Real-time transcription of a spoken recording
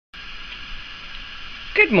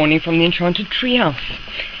Good morning from the Enchanted Treehouse.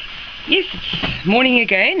 Yes, it's morning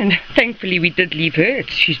again, and thankfully we did leave her.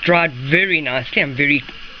 She's dried very nicely. I'm very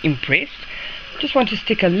impressed. Just want to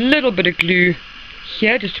stick a little bit of glue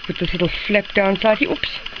here just to put this little flap down slightly. Oops,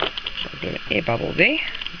 a bit of an air bubble there.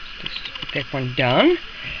 Let's just put that one down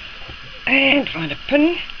and find a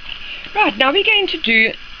pin. Right, now we're going to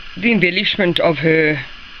do the embellishment of her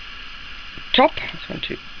top. I just want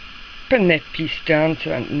to pin that piece down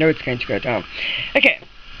so I know it's going to go down. Okay,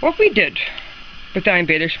 what we did with our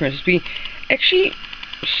embellishment is we actually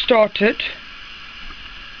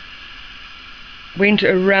went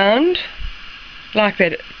around like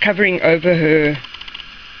that, covering over her,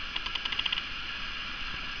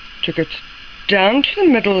 took it down to the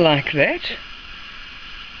middle like that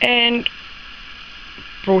and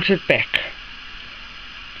brought it back,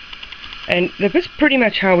 and that was pretty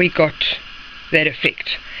much how we got that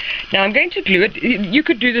effect. Now I'm going to glue it. You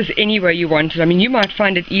could do this any way you wanted. I mean, you might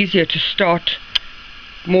find it easier to start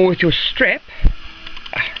more with your strap.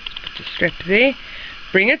 Let's put the strap there,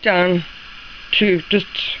 bring it down to just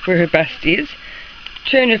where her bust is,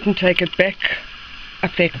 turn it and take it back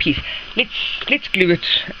up that piece. Let's glue it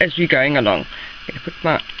as we're going along. I'm going to put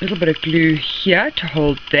my little bit of glue here to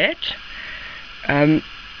hold that. I'm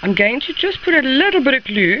going to just put a little bit of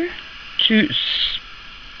glue to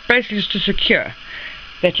basically just to secure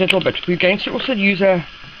that little bit. We're going to also use a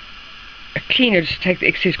cleaner just to take the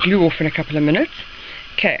excess glue off in a couple of minutes.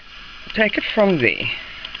 Okay, take it from there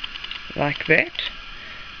like that,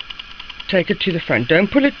 take it to the front.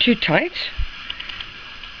 Don't pull it too tight.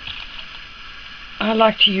 I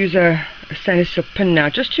like to use a stainless steel pin now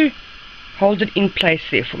just to hold it in place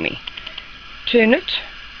there for me. Turn it,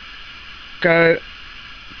 go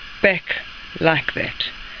back like that,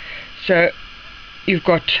 so you've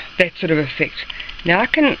got that sort of effect. Now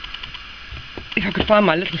if I could find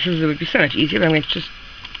my little scissors, it would be so much easier, but I'm going to just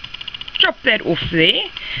drop that off there.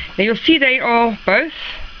 Now you'll see they are both,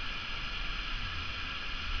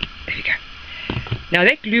 there we go. Now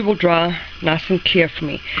that glue will dry nice and clear for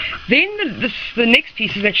me. Then the next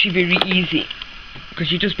piece is actually very easy,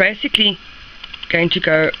 because you're just basically going to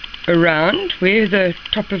go around where the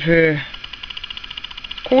top of her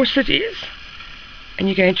corset is, and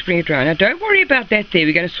you're going to bring it around. Now don't worry about that there.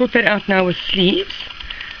 We're going to sort that out now with sleeves.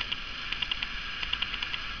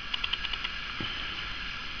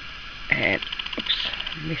 And oops,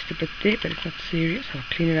 I messed a bit there, but it's not serious. I'll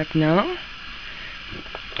clean it up now.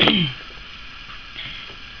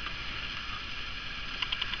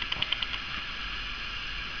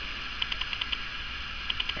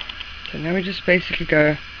 So now we just basically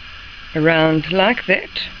go around like that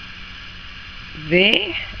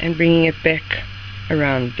there and bringing it back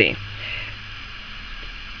around there.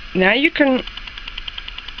 Now you can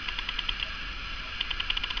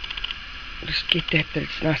just get that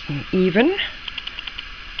it's nice and even.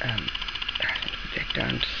 Put that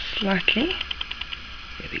down slightly.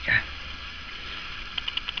 There we go.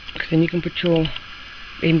 Because then you can put your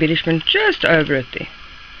embellishment just over it there.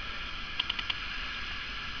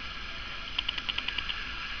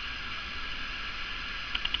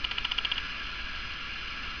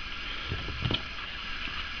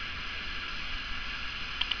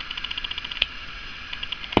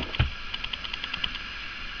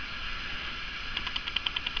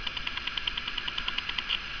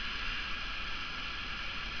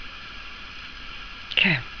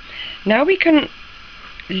 Okay, now we can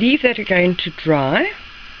leave that again to dry.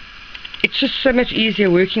 It's just so much easier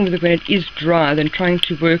working with it when it is dry than trying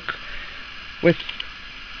to work with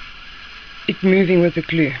it moving with the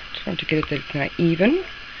glue. Just want to get it that it's now even.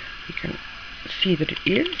 You can see that it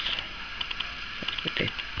is. Let's put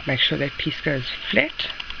that, make sure that piece goes flat.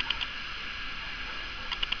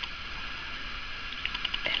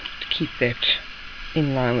 And keep that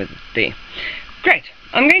in line with it there. Great,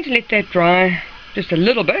 I'm going to let that dry just a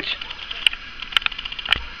little bit.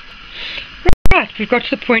 Right, we've got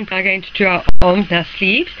to the point where we're going to do our arms, our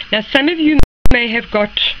sleeves. Now some of you may have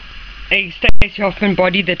got a Stacey Hoffman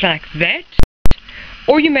body that's like that,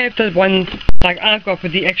 or you may have the one like I've got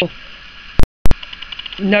with the actual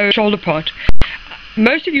no shoulder part.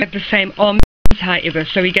 Most of you have the same arms, however,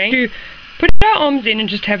 so we're going to put our arms in and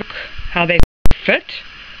just have a look how they fit,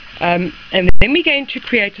 and then we're going to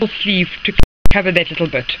create a sleeve to cover that little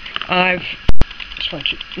bit. I've just want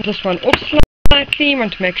to pull this one off slightly.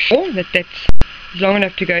 Want to make sure that that's long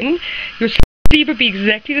enough to go in. Your sleeve will be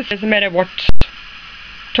exactly the same, doesn't matter what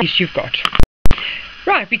piece you've got.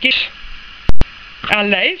 Right, we get our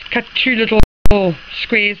lace, cut two little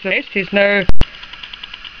squares of lace. There's no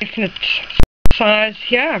definite size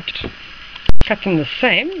here. I've just cut them the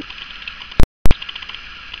same.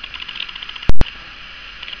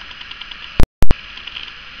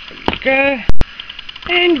 go.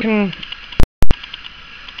 And we can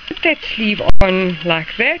put that sleeve on like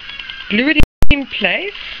that. Glue it in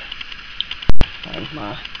place. Find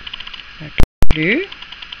my glue.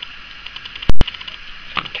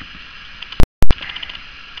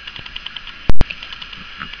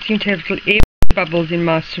 Seem to have little air bubbles in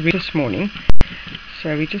my syringe this morning,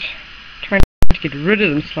 so we just trying to get rid of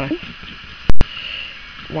them slightly.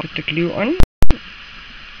 Put the glue on. There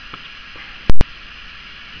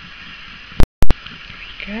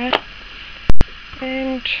we go.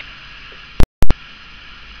 And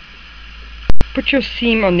put your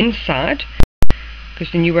seam on the inside,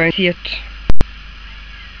 because then you won't see it.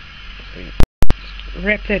 So just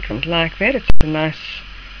wrap that around like that. It's a nice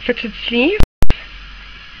fitted sleeve.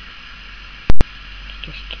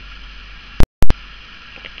 Just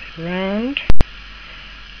put that around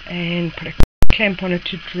and put a clamp on it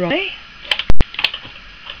to dry.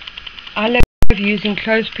 I love using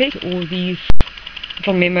clothespins or these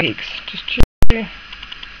little memo pegs, just to do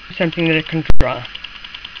something that it can dry.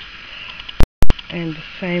 And the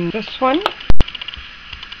same with this one.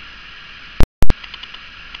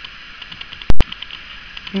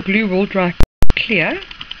 And glue will dry clear.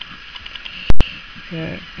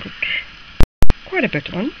 So put quite a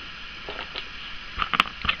bit on.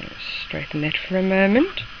 Straighten that for a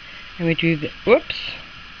moment. And we do the, whoops,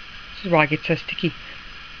 this is why I get so sticky.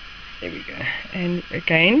 There we go. And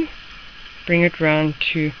again, bring it round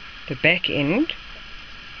to the back end.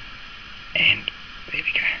 And there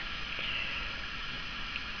we go.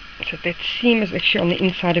 So that seam is actually on the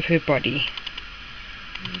inside of her body.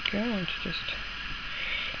 There we go.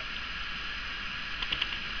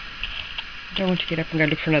 I don't want to get up and go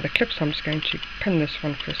look for another clip, so I'm just going to pin this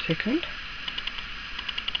one for a second.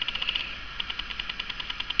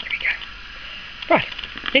 There we go. Right,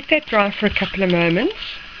 let that dry for a couple of moments.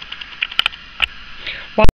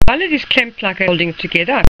 While it is clamped like I'm holding it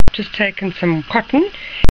together, I've just taken some cotton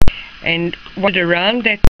and wound it around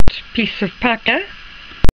that piece of paper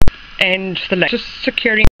and the lace, just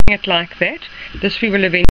securing it like that. This we will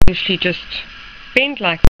eventually just bend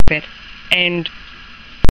like that and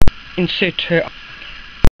insert her. I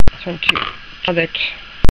just want to do that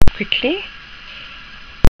quickly.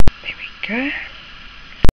 There we go.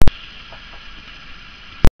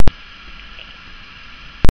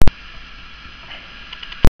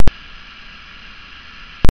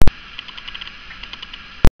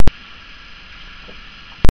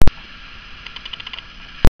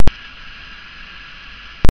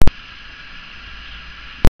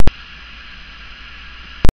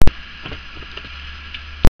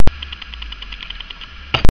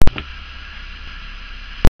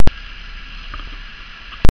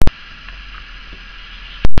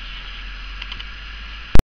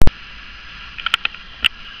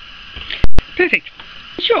 Perfect.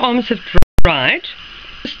 Once your arms have dried,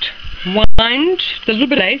 just wind the little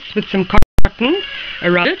bit of lace with some cotton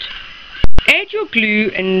around it. Add your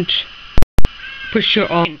glue and push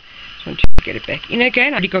your arm in. Just want to get it back in again.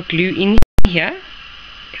 I've already got glue in here.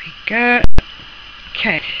 There we go.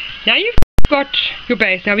 Okay. Now you've got your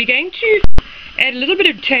base. Now we're going to add a little bit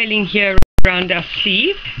of detailing here around our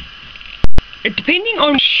sleeve. Depending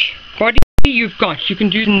on which body you've got, you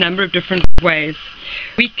can do it in a number of different ways.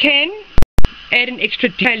 We can add an extra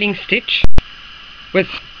detailing stitch with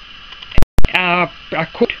our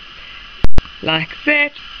cord like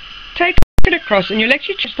that. Take it across and you'll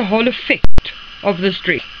actually change the whole effect of this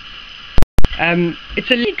dress.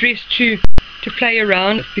 It's a little dress to play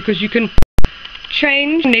around with, because you can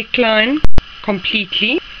change the neckline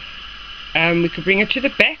completely. We could bring it to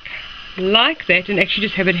the back like that and actually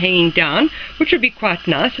just have it hanging down, which would be quite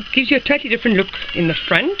nice. It gives you a totally different look in the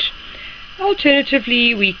front.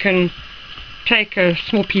 Alternatively, we can take a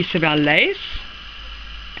small piece of our lace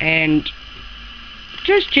and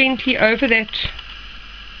just gently over that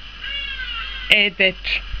add that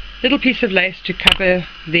little piece of lace to cover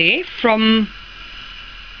there from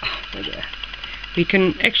we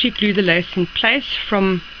can actually glue the lace in place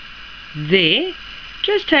from there.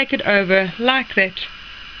 Just take it over like that,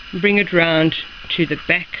 bring it round to the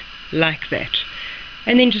back like that,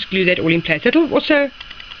 and then just glue that all in place. It'll also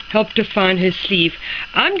help define her sleeve.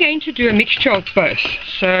 I'm going to do a mixture of both,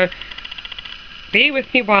 so bear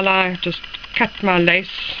with me while I just cut my lace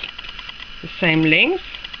the same length.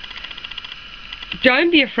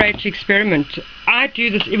 Don't be afraid to experiment. I do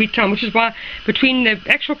this every time, which is why between the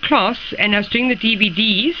actual class and us doing the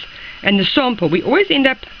DVDs and the sample, we always end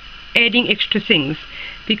up adding extra things,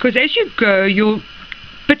 because as you go,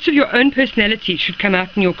 bits of your own personality should come out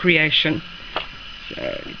in your creation.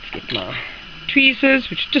 So let's get my tweezers,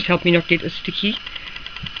 which just help me not get as sticky.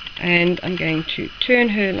 and I'm going to turn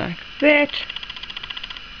her like that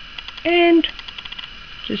and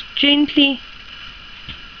just gently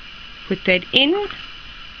put that in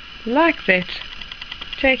like that,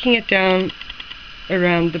 taking it down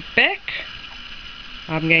around the back.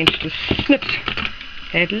 I'm going to just snip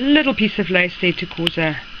that little piece of lace there to cause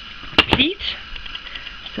a pleat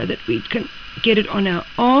so that we can get it on our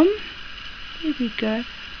arm. There we go.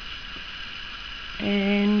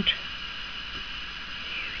 And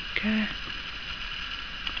there we go.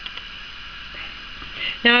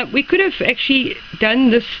 Now we could have actually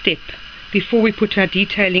done this step before we put our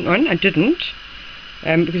detailing on. I didn't,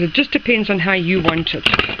 because it just depends on how you want it.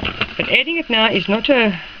 But adding it now is not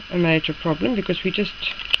a major problem, because we just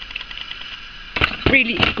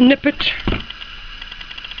really nip it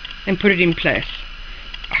and put it in place.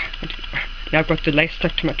 Now I've got the lace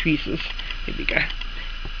stuck to my tweezers. There we go.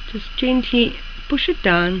 Just gently push it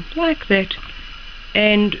down like that,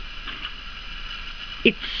 and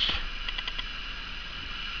it's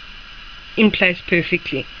in place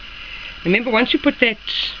perfectly. Remember, once you put that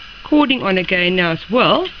cording on again now as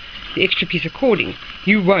well, the extra piece of cording,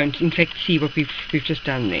 you won't in fact see what we've just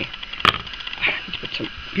done there. Let's put some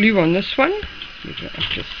glue on this one. Move it up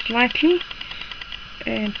just slightly.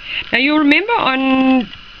 And now you'll remember on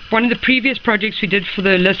one of the previous projects we did for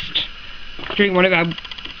the list during one of our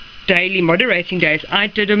daily moderating days, I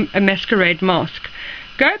did a masquerade mask.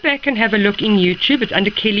 Go back and have a look in YouTube. It's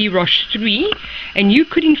under Kelly Roche 3, and you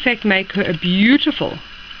could in fact make her a beautiful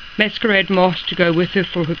masquerade mask to go with her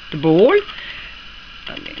for the ball.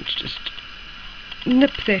 I'm going to just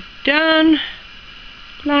nip that down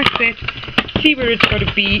like that, see where it's got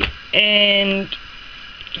to be, and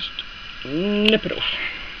just nip it off.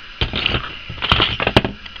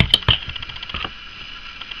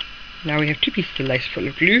 Now we have two pieces of lace full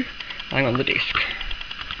of glue lying on the desk.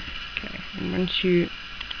 Okay, and once you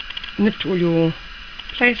nipped all your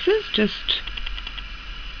places, just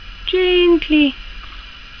gently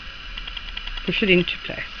push it into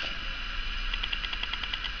place.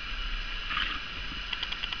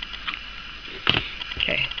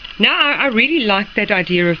 Okay, now I really like that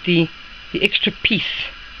idea of the extra piece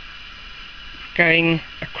going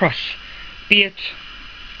across, be it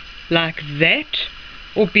like that,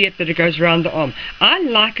 or be it that it goes around the arm. I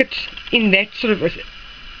like it in that sort of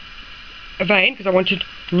a vein, because I want to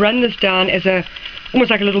run this down as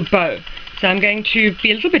almost like a little bow. So I'm going to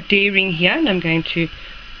be a little bit daring here, and I'm going to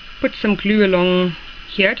put some glue along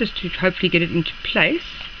here just to hopefully get it into place,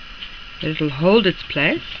 that it'll hold its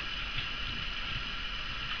place.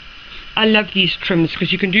 I love these trims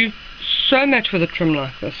because you can do so much with a trim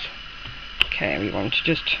like this. Okay, we want to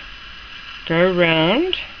just go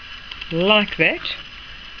around like that.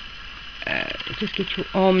 Just get your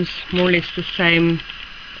arms more or less the same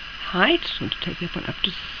height. Just want to take that one up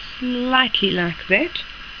just slightly like that,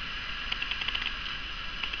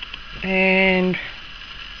 and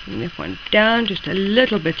bring that one down just a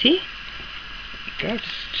little bitty. There we go.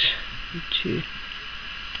 Just need to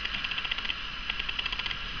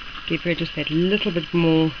give her just that little bit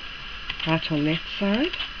more right on that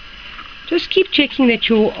side. Just keep checking that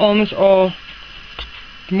your arms are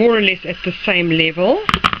more or less at the same level.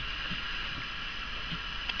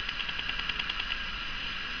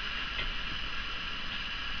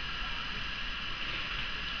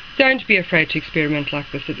 Don't be afraid to experiment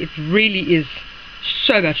like this. It really is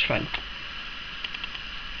so much fun.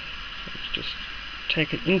 Let's just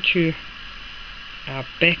take it into our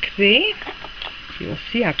back there. You'll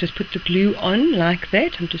see I've just put the glue on like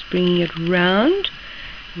that. I'm just bringing it round,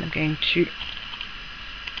 and I'm going to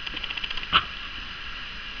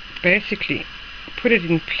basically put it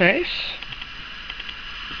in place.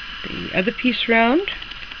 Bring the other piece round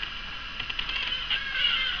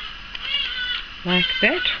like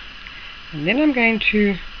that, and then I'm going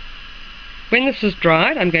to, when this is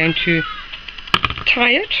dried, I'm going to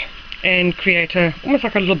tie it and create almost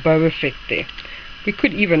like a little bow effect there. We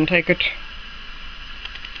could even take it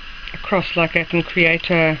across like that and create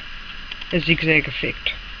a zigzag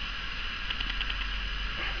effect.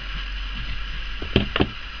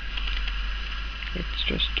 Let's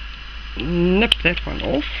just nip that one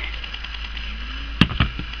off.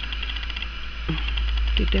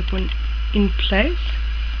 Get that one in place.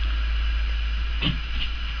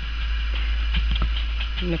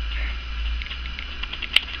 Nip.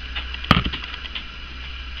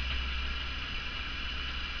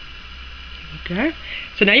 There we go.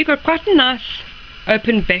 So now you've got quite a nice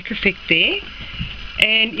open back effect there,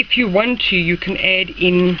 and if you want to, you can add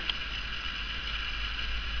in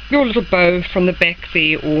your little bow from the back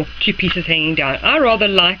there, or two pieces hanging down. I rather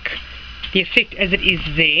like the effect as it is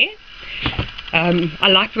there. I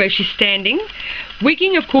like the way she's standing.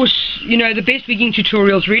 Wigging, of course, you know, the best wigging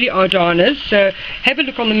tutorials really are Dana's, so have a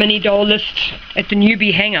look on the mini doll list at the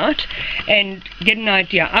newbie hangout and get an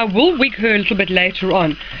idea. I will wig her a little bit later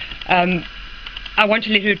on. I want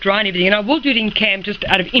to let her dry and everything, and I will do it in cam just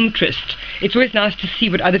out of interest. It's always nice to see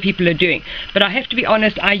what other people are doing, but I have to be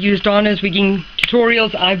honest, I use Dana's wigging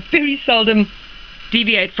tutorials. I very seldom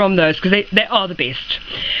deviate from those because they are the best.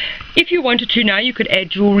 If you wanted to now, you could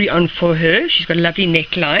add jewelry on for her. She's got a lovely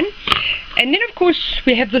neckline. And then of course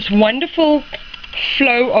we have this wonderful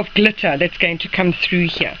flow of glitter that's going to come through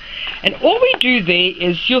here. And all we do there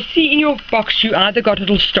is, you'll see in your box you either got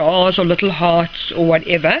little stars or little hearts or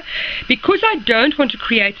whatever. Because I don't want to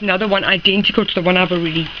create another one identical to the one I've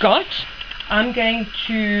already got, I'm going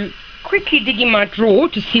to quickly dig in my drawer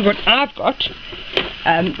to see what I've got.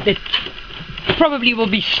 That probably will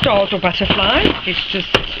be stars or butterflies. Let's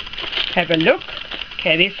just have a look.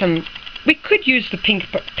 Okay, there's some. We could use the pink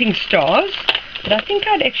stars, but I think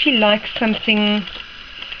I'd actually like something.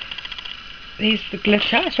 There's the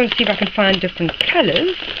glitter. I just want to see if I can find different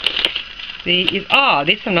colours.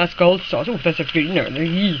 There's some nice gold stars. Oh, those are very, no,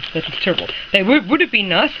 that looks terrible. They would have been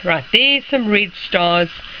nice. Right, there's some red stars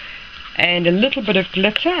and a little bit of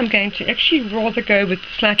glitter. I'm going to actually rather go with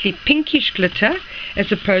slightly pinkish glitter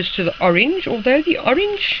as opposed to the orange, although the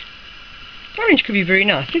orange could be very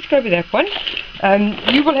nice. Let's go with that one.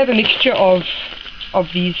 You will have a mixture of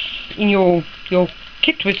these in your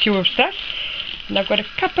kit with your stuff, and I've got a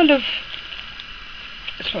couple of.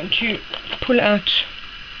 I just want to pull out.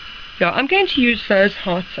 Yeah, I'm going to use those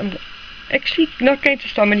hearts. I'm actually not going to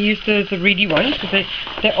start. I'm going to use the reedy ones because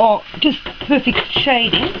they are just perfect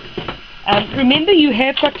shading. Remember, you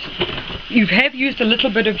have used a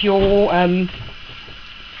little bit of your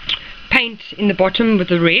paint in the bottom with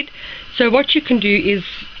the red. So what you can do is,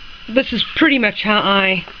 this is pretty much how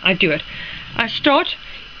I do it. I start.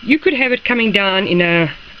 You could have it coming down in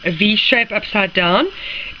a V shape upside down,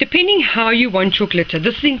 depending how you want your glitter.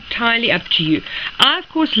 This is entirely up to you. I of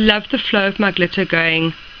course love the flow of my glitter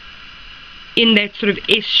going in that sort of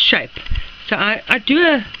S shape. So I do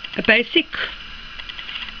a basic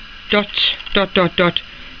dot,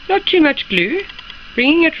 not too much glue,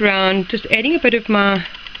 bringing it round, just adding a bit of my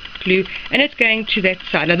glue, and it's going to that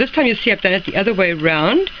side. Now this time you'll see I've done it the other way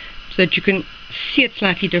around so that you can see it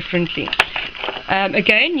slightly differently.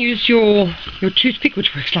 Again, use your toothpick,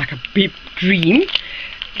 which works like a big dream.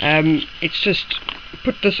 It's just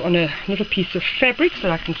put this on a little piece of fabric so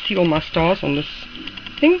that I can see all my stars on this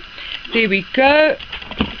thing. There we go.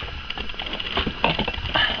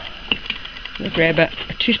 I'll grab a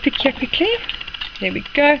toothpick here quickly. There we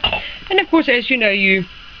go. And of course, as you know, you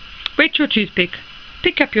wet your toothpick,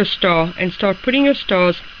 pick up your star and start putting your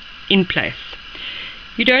stars in place.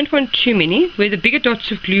 You don't want too many. Where the bigger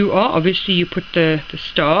dots of glue are, obviously you put the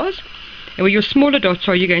stars, and where your smaller dots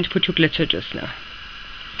are, you're going to put your glitter just now.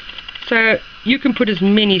 So you can put as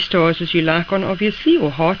many stars as you like on, obviously,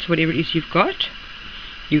 or hearts, whatever it is you've got.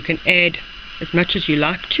 You can add as much as you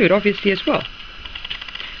like to it, obviously, as well.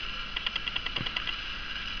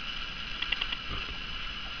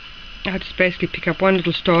 I just basically pick up one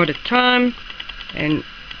little star at a time and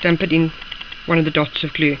dump it in one of the dots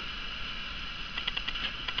of glue.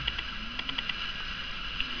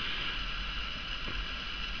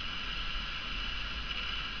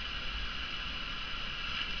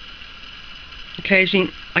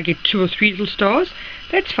 Occasionally I get 2 or 3 little stars.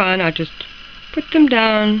 That's fine. I just put them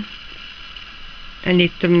down and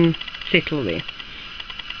let them settle there.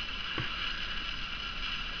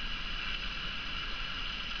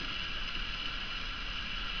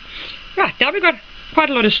 Right, now we've got quite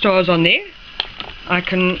a lot of stars on there. I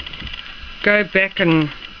can go back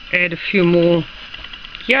and add a few more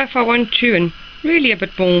here if I want to, and really a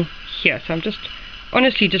bit more here. So I'm just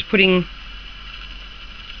honestly just putting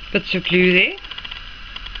bits of glue there.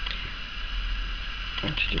 I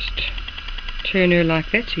want to just turn her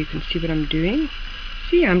like that so you can see what I'm doing.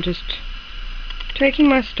 See, I'm just taking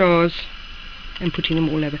my stars and putting them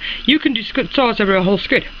all over. You can do stars over a whole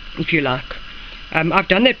skirt if you like. I've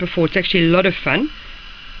done that before. It's actually a lot of fun.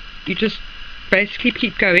 You just basically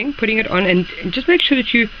keep going, putting it on, and just make sure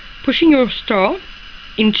that you're pushing your star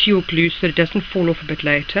into your glue so that it doesn't fall off a bit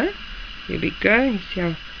later. There we go. You see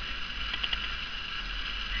how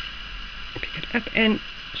I pick it up and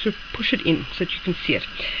sort of push it in so that you can see it.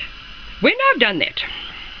 When I've done that,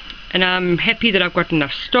 and I'm happy that I've got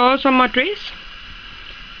enough stars on my dress,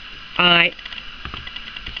 I'm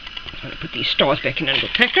going to put these stars back in a little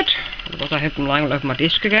packet, otherwise I have them lying all over my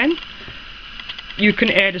desk again. You can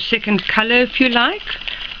add a second colour if you like.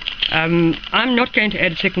 I'm not going to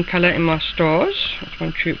add a second colour in my stars. I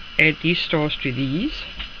want to add these stars to these.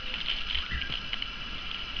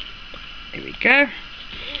 There we go.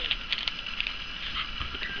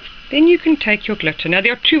 Then you can take your glitter. Now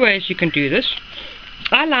there are two ways you can do this.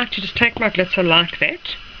 I like to just take my glitter like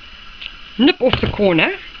that, nip off the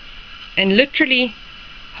corner, and literally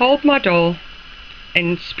hold my doll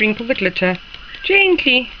and sprinkle the glitter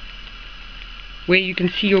gently where you can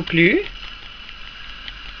see your glue.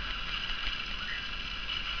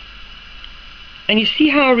 And you see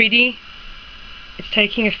how already it's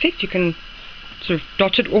taking effect. You can sort of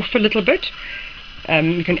dot it off a little bit.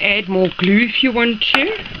 You can add more glue if you want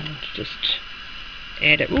to. Just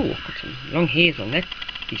add it. Ooh, got some long hairs on that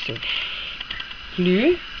piece of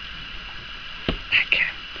glue. Okay.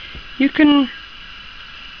 You can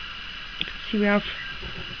see where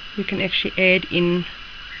you can actually add in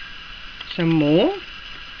some more.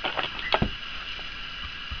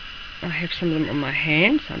 I have some of them on my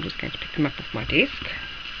hand, so I'm just going to pick them up off my desk.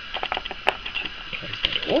 Close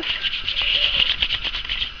that off.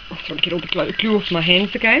 I just want to get all the glue off my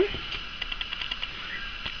hands again.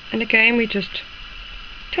 And again we just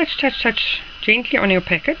touch, touch, touch gently on your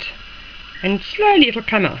packet, and slowly it'll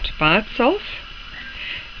come out by itself.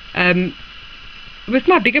 With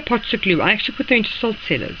my bigger pots of glue, I actually put them into salt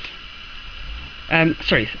cellars.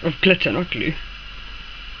 Sorry, of glitter, not glue.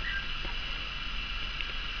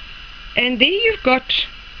 And there you've got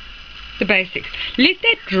the basics. Let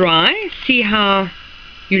that dry, see how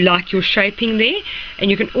you like your shaping there,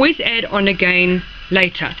 and you can always add on again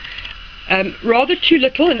later. Rather too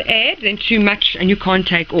little and add than too much and you can't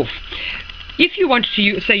take off. If you wanted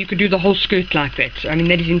to say, you could do the whole skirt like that. I mean,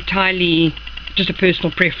 that is entirely just a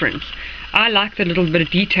personal preference. I like the little bit of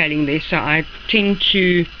detailing there, so I tend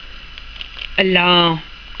to allow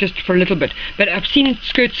just for a little bit. But I've seen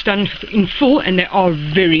skirts done in full and they are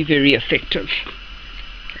very, very effective.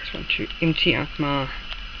 I just want to empty out my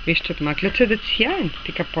rest of my glitter that's here and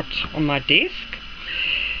pick up what's on my desk.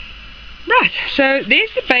 Right, so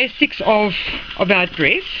there's the basics of our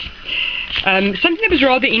dress. Something that was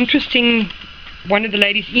rather interesting, one of the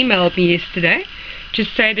ladies emailed me yesterday to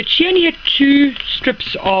say that she only had 2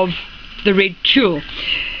 strips of the red tulle.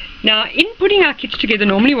 Now, in putting our kits together,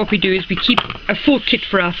 normally what we do is we keep a full kit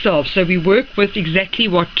for ourselves, so we work with exactly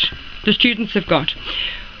what the students have got.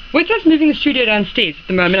 With us moving the studio downstairs at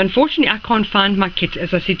the moment, unfortunately I can't find my kit,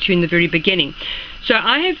 as I said to you in the very beginning. So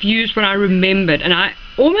I have used what I remembered, and I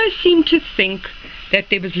almost seem to think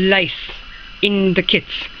that there was lace in the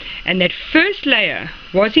kits, and that first layer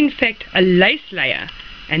was in fact a lace layer,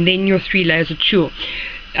 and then your 3 layers of tulle.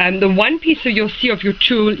 The one piece that you'll see of your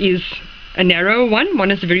tulle is a narrow one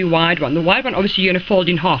is a very wide one. The wide one obviously you're going to fold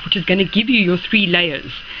in half, which is going to give you your 3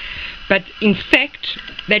 layers. But in fact,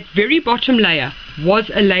 that very bottom layer was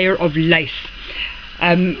a layer of lace.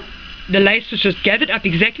 The lace was just gathered up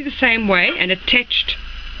exactly the same way and attached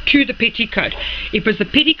to the petticoat. It was the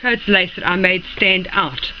petticoat's lace that I made stand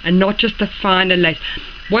out, and not just the finer lace.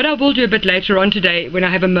 What I will do a bit later on today, when I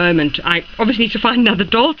have a moment, I obviously need to find another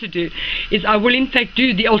doll to do, is I will in fact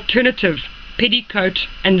do the alternative petticoat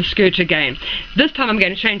and the skirt again. This time I'm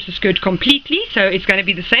going to change the skirt completely, so it's going to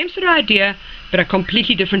be the same sort of idea but a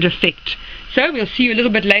completely different effect. So we'll see you a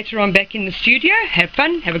little bit later on back in the studio. Have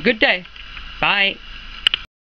fun, have a good day. Bye.